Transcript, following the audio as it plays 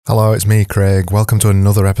Hello, it's me, Craig. Welcome to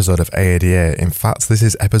another episode of AADA. In fact, this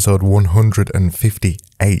is episode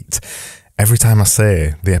 158. Every time I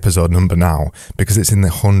say the episode number now, because it's in the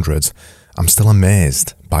hundreds, I'm still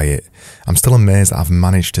amazed by it. I'm still amazed that I've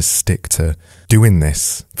managed to stick to doing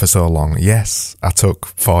this for so long. Yes, I took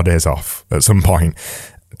 4 days off at some point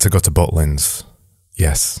to go to Butlins.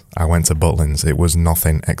 Yes, I went to Butlins. It was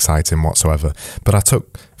nothing exciting whatsoever. But I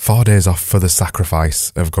took 4 days off for the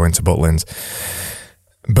sacrifice of going to Butlins.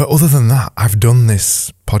 But other than that, I've done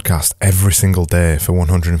this podcast every single day for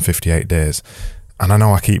 158 days. And I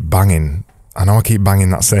know I keep banging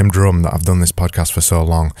that same drum that I've done this podcast for so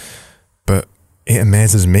long. But it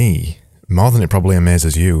amazes me more than it probably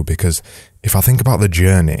amazes you, because if I think about the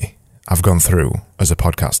journey I've gone through as a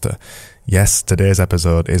podcaster, yes, today's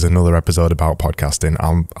episode is another episode about podcasting.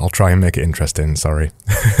 I'll try and make it interesting, sorry.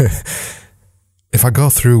 If I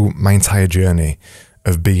go through my entire journey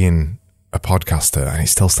of being a podcaster, and it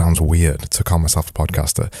still sounds weird to call myself a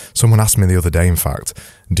podcaster. Someone asked me the other day, in fact,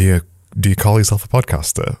 do you call yourself a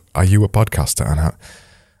podcaster? Are you a podcaster? And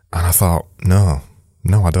I thought, no,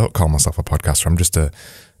 I don't call myself a podcaster. I'm just a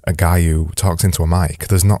guy who talks into a mic.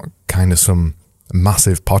 There's not kind of some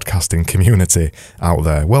massive podcasting community out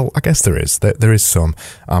there. Well, I guess there is. There is some.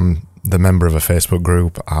 I'm the member of a Facebook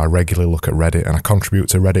group. I regularly look at Reddit, and I contribute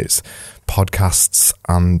to Reddit's podcasts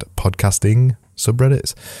and podcasting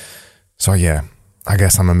subreddits. So yeah, I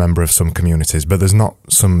guess I'm a member of some communities, but there's not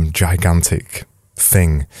some gigantic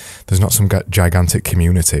thing. There's not some gigantic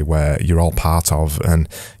community where you're all part of and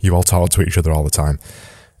you all talk to each other all the time.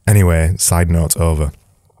 Anyway, side note over.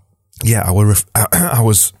 Yeah, I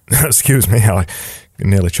was excuse me, I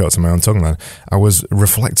nearly choked on my own tongue then. I was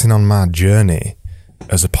reflecting on my journey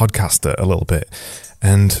as a podcaster a little bit,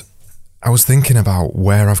 and I was thinking about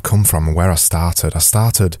where I've come from and where I started. I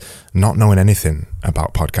started not knowing anything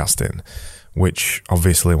about podcasting, which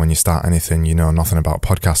obviously when you start anything, you know nothing about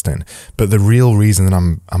podcasting. But the real reason that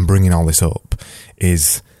I'm bringing all this up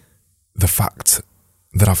is the fact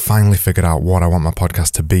that I've finally figured out what I want my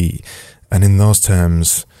podcast to be. And in those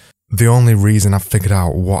terms, the only reason I've figured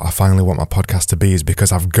out what I finally want my podcast to be is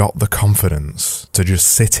because I've got the confidence to just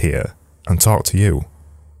sit here and talk to you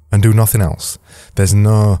and do nothing else. There's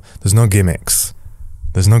no gimmicks.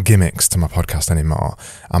 There's no gimmicks to my podcast anymore.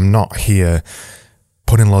 I'm not here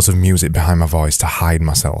putting loads of music behind my voice to hide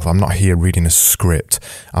myself. I'm not here reading a script.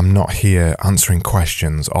 I'm not here answering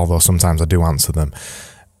questions, although sometimes I do answer them.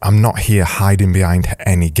 I'm not here hiding behind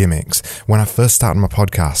any gimmicks. When I first started my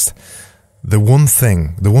podcast, the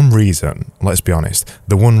one reason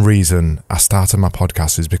I started my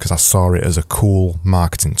podcast is because I saw it as a cool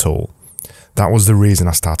marketing tool. That was the reason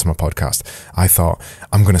I started my podcast. I thought,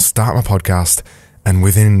 I'm going to start my podcast, and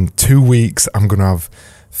within 2 weeks, I'm going to have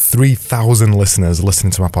 3,000 listeners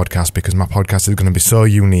listening to my podcast, because my podcast is going to be so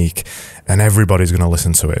unique and everybody's going to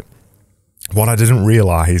listen to it. What I didn't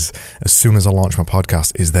realize as soon as I launched my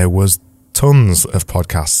podcast is there was tons of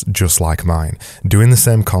podcasts just like mine, doing the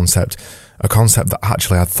same concept, a concept that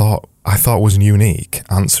actually I thought was unique,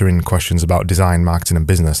 answering questions about design, marketing and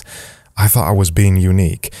business. I thought I was being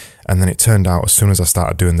unique, and then it turned out as soon as I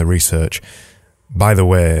started doing the research. By the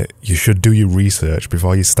way, you should do your research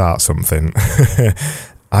before you start something.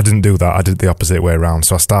 I didn't do that. I did the opposite way around.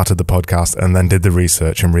 So I started the podcast and then did the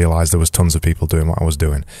research and realized there was tons of people doing what I was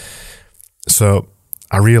doing. So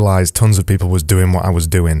I realized tons of people was doing what I was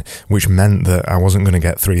doing, which meant that I wasn't going to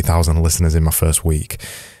get 3,000 listeners in my first week.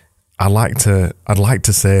 I'd like to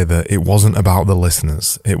say that it wasn't about the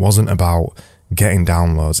listeners. It wasn't about getting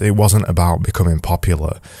downloads. It wasn't about becoming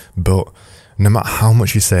popular. But no matter how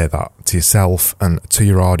much you say that to yourself and to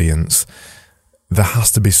your audience, there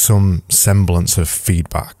has to be some semblance of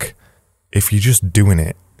feedback. If you're just doing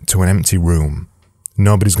it to an empty room,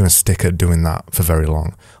 nobody's going to stick at doing that for very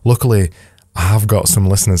long. Luckily, I have got some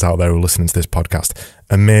listeners out there who are listening to this podcast.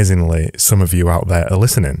 Amazingly, some of you out there are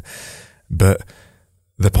listening. But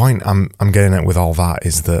the point I'm getting at with all that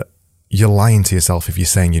is that you're lying to yourself if you're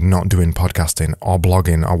saying you're not doing podcasting or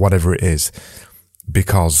blogging or whatever it is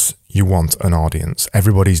because you want an audience.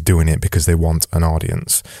 Everybody's doing it because they want an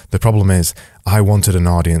audience. The problem is I wanted an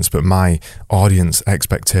audience, but my audience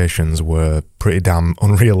expectations were pretty damn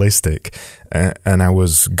unrealistic. And I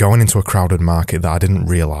was going into a crowded market that I didn't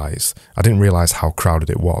realize. I didn't realize how crowded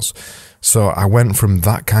it was. So I went from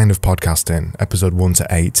that kind of podcasting, episode 1 to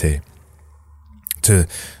 80, to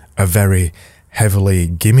a very heavily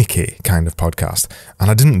gimmicky kind of podcast. And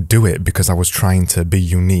I didn't do it because I was trying to be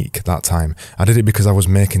unique that time. I did it because I was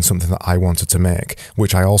making something that I wanted to make,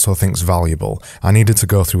 which I also think is valuable. I needed to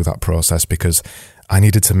go through that process because I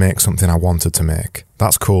needed to make something I wanted to make.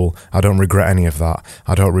 That's cool. I don't regret any of that.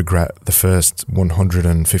 I don't regret the first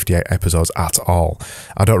 158 episodes at all.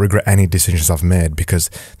 I don't regret any decisions I've made because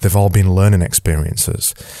they've all been learning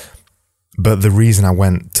experiences. But the reason I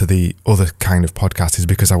went to the other kind of podcast is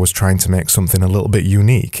because I was trying to make something a little bit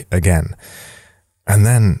unique again. And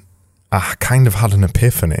then I kind of had an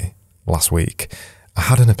epiphany last week. I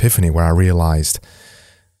had an epiphany where I realised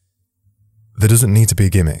there doesn't need to be a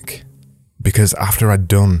gimmick. Because after I'd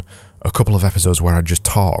done a couple of episodes where I just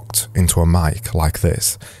talked into a mic like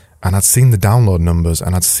this, and I'd seen the download numbers,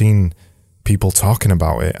 and I'd seen people talking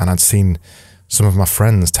about it, and I'd seen some of my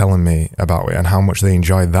friends telling me about it and how much they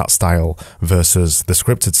enjoyed that style versus the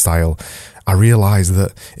scripted style, I realised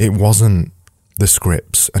that it wasn't the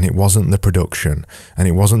scripts, and it wasn't the production, and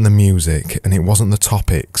it wasn't the music, and it wasn't the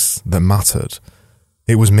topics that mattered.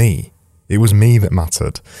 It was me. It was me that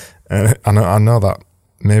mattered. I know that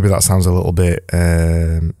maybe that sounds a little bit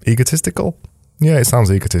egotistical. Yeah, it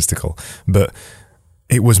sounds egotistical. But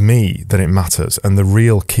it was me that it matters. And the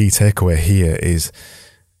real key takeaway here is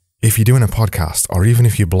if you're doing a podcast or even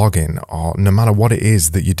if you're blogging or no matter what it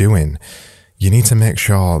is that you're doing, you need to make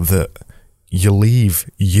sure that you leave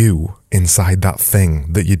you inside that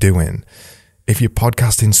thing that you're doing. If you're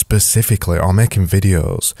podcasting specifically or making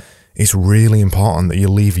videos, it's really important that you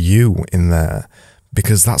leave you in there.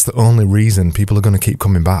 Because that's the only reason people are going to keep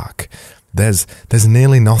coming back. There's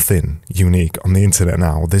nearly nothing unique on the internet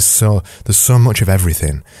now. There's so much of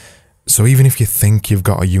everything. So even if you think you've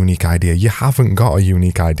got a unique idea, you haven't got a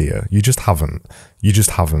unique idea. You just haven't.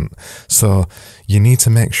 So you need to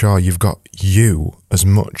make sure you've got you as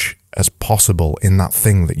much as possible in that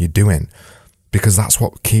thing that you're doing. Because that's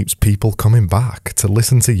what keeps people coming back, to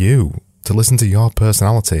listen to you, to listen to your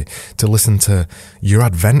personality, to listen to your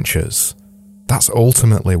adventures. That's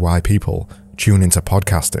ultimately why people tune into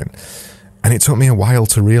podcasting. And it took me a while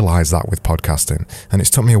to realise that with podcasting. And it's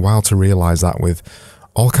took me a while to realise that with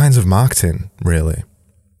all kinds of marketing, really.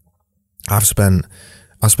 I've spent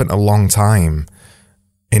a long time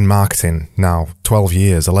in marketing now, 12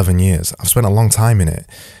 years, 11 years. I've spent a long time in it.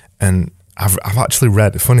 And I've actually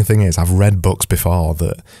read, the funny thing is, I've read books before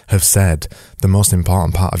that have said the most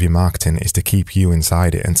important part of your marketing is to keep you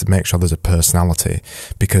inside it and to make sure there's a personality,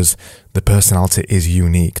 because the personality is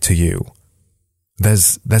unique to you.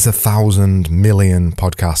 There's 1,000 million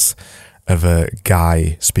podcasts of a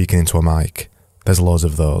guy speaking into a mic. There's loads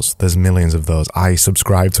of those. There's millions of those. I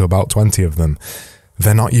subscribe to about 20 of them.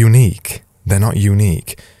 They're not unique.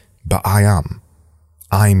 But I am.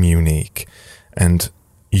 I'm unique. And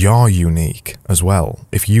you're unique as well.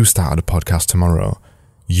 If you started a podcast tomorrow,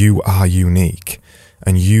 you are unique.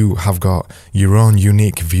 And you have got your own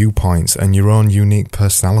unique viewpoints and your own unique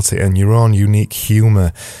personality and your own unique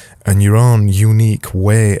humour and your own unique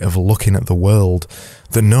way of looking at the world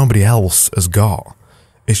that nobody else has got.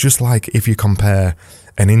 It's just like if you compare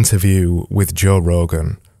an interview with Joe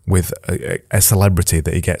Rogan with a celebrity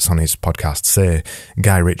that he gets on his podcast, say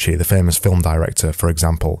Guy Ritchie, the famous film director, for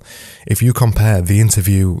example. If you compare the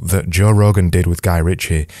interview that Joe Rogan did with Guy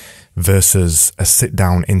Ritchie versus a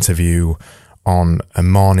sit-down interview on a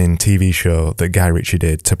morning TV show that Guy Ritchie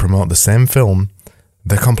did to promote the same film,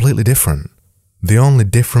 they're completely different. The only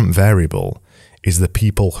different variable is the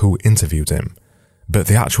people who interviewed him. But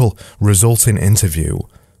the actual resulting interview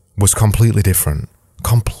was completely different,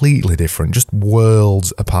 just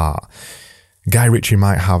worlds apart. Guy Ritchie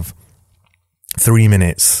might have 3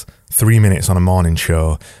 minutes on a morning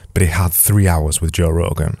show, but he had 3 hours with Joe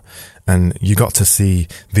Rogan. And you got to see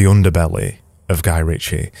the underbelly of Guy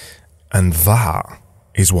Ritchie. And that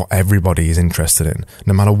is what everybody is interested in,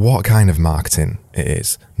 no matter what kind of marketing it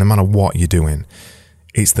is, no matter what you're doing.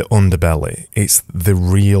 It's the underbelly. It's the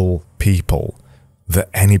real people that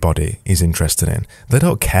anybody is interested in. They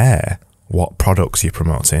don't care what products you're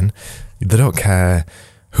promoting. They don't care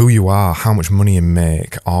who you are, how much money you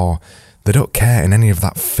make, or they don't care in any of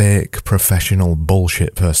that fake professional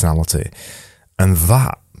bullshit personality. And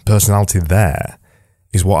that personality there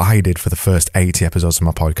is what I did for the first 80 episodes of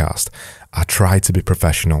my podcast. I tried to be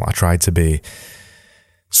professional. I tried to be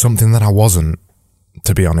something that I wasn't,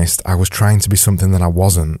 to be honest. I was trying to be something that I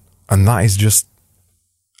wasn't. And that is just,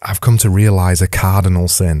 I've come to realise, a cardinal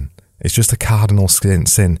sin. It's just a cardinal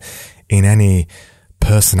sin in any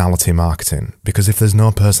personality marketing. Because if there's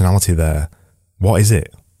no personality there, what is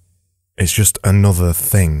it? It's just another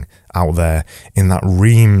thing out there in that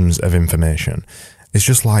reams of information. It's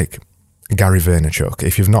just like Gary Vaynerchuk.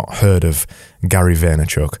 If you've not heard of Gary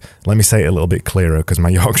Vaynerchuk, let me say it a little bit clearer because my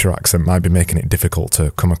Yorkshire accent might be making it difficult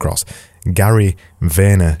to come across. Gary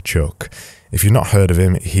Vaynerchuk. If you've not heard of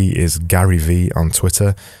him, he is Gary V on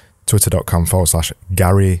Twitter.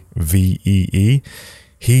 twitter.com/Gary VEE.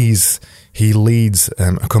 He leads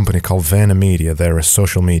a company called VaynerMedia. They're a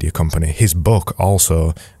social media company. His book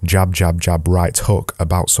also, Jab, Jab, Jab, Right Hook,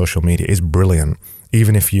 about social media is brilliant.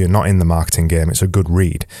 Even if you're not in the marketing game, it's a good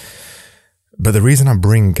read. But the reason I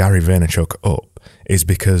bring Gary Vaynerchuk up is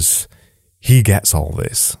because he gets all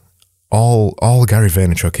this. All Gary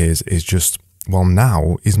Vaynerchuk is just, well,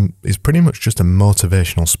 now is pretty much just a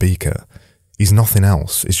motivational speaker. He's nothing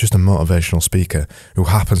else. He's just a motivational speaker who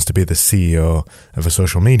happens to be the CEO of a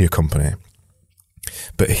social media company.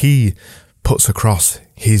 But he puts across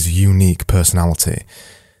his unique personality.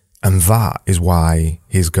 And that is why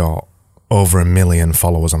he's got over 1 million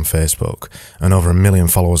followers on Facebook and over 1 million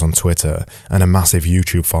followers on Twitter and a massive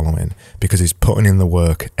YouTube following, because he's putting in the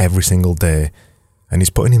work every single day and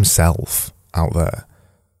he's putting himself out there.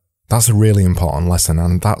 That's a really important lesson,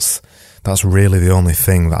 and that's really the only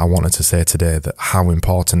thing that I wanted to say today, that how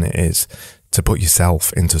important it is to put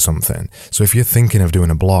yourself into something. So if you're thinking of doing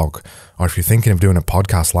a blog, or if you're thinking of doing a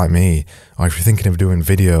podcast like me, or if you're thinking of doing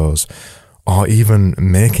videos, or even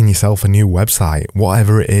making yourself a new website,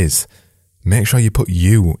 whatever it is, make sure you put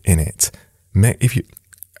you in it.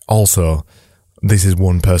 Also, this is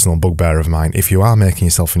one personal bugbear of mine. If you are making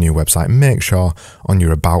yourself a new website, make sure on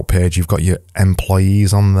your about page you've got your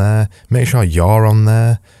employees on there. Make sure you're on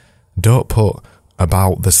there. Don't put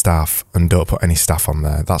about the staff and don't put any staff on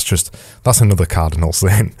there. That's another cardinal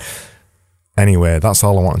sin. Anyway, that's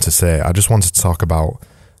all I wanted to say. I just wanted to talk about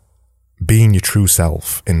being your true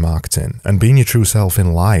self in marketing and being your true self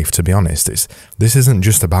in life. To be honest, this isn't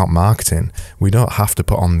just about marketing. We don't have to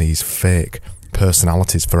put on these fake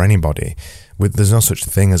personalities for anybody. There's no such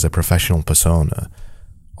thing as a professional persona.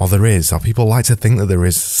 Or there is, or people like to think that there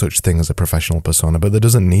is such thing as a professional persona, but there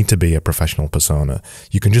doesn't need to be a professional persona.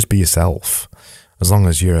 You can just be yourself, as long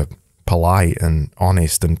as you're polite and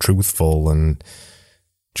honest and truthful and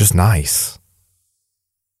just nice.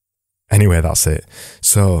 Anyway, that's it.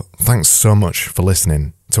 So thanks so much for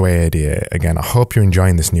listening to AADA. Again, I hope you're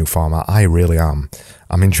enjoying this new format. I really am.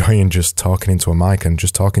 I'm enjoying just talking into a mic and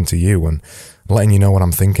just talking to you and letting you know what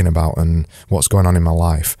I'm thinking about and what's going on in my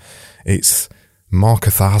life. It's more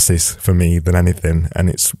catharsis for me than anything, and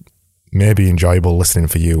it's maybe enjoyable listening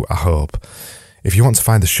for you, I hope. If you want to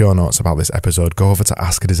find the show notes about this episode, go over to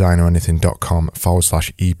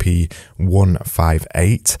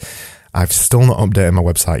askadesigneranything.com/EP158. I've still not updated my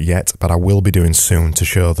website yet, but I will be doing soon to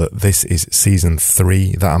show that this is season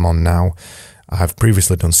 3 that I'm on now. I have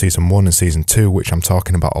previously done season 1 and season 2, which I'm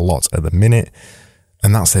talking about a lot at the minute.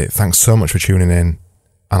 And that's it. Thanks so much for tuning in,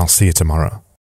 and I'll see you tomorrow.